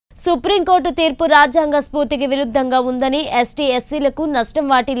Supreme court తీర్పు రాజ్యాంగ స్ఫూర్తికి విరుద్ధంగా ఉందని ఎస్టీ ఎస్సీలకు నష్టం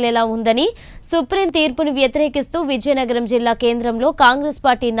వాటిల్లేలా ఉందని సుప్రీం తీర్పును వ్యతిరేకిస్తూ విజయనగరం జిల్లా కేంద్రంలో కాంగ్రెస్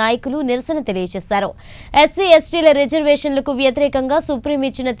పార్టీ నాయకులు నిరసన తెలియజేశారు. ఎస్సీ ఎస్టీల రిజర్వేషన్లకు వ్యతిరేకంగా సుప్రీం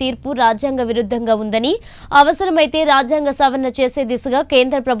ఇచ్చిన తీర్పు రాజ్యాంగ విరుద్ధంగా ఉందని, అవసరమైతే రాజ్యాంగ సవరణ చేసే దిశగా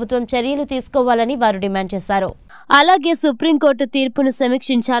కేంద్ర ప్రభుత్వం చర్యలు తీసుకోవాలని వారు డిమాండ్ చేశారు. అలాగే సుప్రీంకోర్టు తీర్పును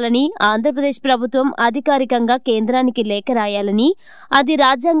సమీక్షించాలని, ఆంధ్రప్రదేశ్ ప్రభుత్వం అధికారికంగా కేంద్రానికి లేఖ రాయాలని, అది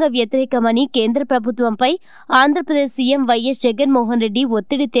రాజ్యాంగ వ్యతిరేకమని కేంద్ర ప్రభుత్వంపై ఆంధ్రప్రదేశ్ సీఎం వైఎస్ జగన్మోహన్ రెడ్డి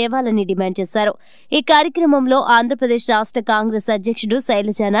ఒత్తిడి తేవాలని డిమాండ్ చేశారు. ఈ కార్యక్రమంలో ఆంధ్రప్రదేశ్ రాష్ట్ర కాంగ్రెస్ అధ్యక్షుడు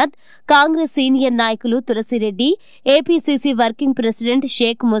శైలజానాథ్, కాంగ్రెస్ సీనియర్ నాయకులు Tulasi Reddy, APCC working president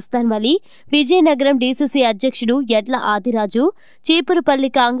Sheikh Mustan Vali, Vizianagaram DCC అధ్యక్షుడు Yadla Adiraju,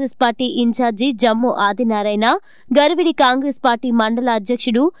 Cheepurupalli Congress party incharge Jammu Adinarayana, Garividi Congress party మండల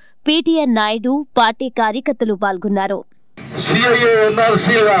అధ్యక్షుడు పీటీఆర్ నాయుడు, పార్టీ కార్యకర్తలు పాల్గొన్నారు.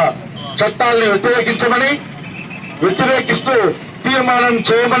 చట్టాలను వ్యతిరేకిస్తూ తీర్మానం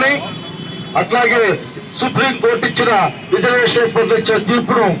చేయమని, అట్లాగే సుప్రీంకోర్టు ఇచ్చిన రిజర్వేషన్ ఇచ్చిన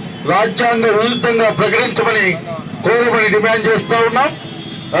తీర్పును రాజ్యాంగ విరుద్ధంగా ప్రకటించమని కోరమని డిమాండ్ చేస్తా ఉన్నాం.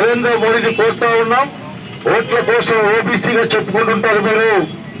 నరేంద్ర మోడీని కోరుతా ఉన్నాం. ఓట్ల కోసం ఓబీసీగా చెప్పుకుంటుంటారు మీరు.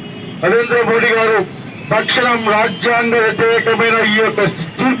 నరేంద్ర మోడీ గారు తక్షణం రాజ్యాంగ వ్యతిరేకమైన ఈ యొక్క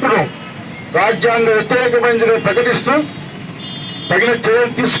తీర్పును రాజ్యాంగ వ్యతిరేకమైనదిగా ప్రకటిస్తూ తగిన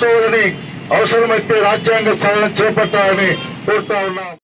చర్యలు తీసుకోవాలని, అవసరమైతే రాజ్యాంగ సవరణ చేపట్టాలని కోరుతా ఉన్నాం.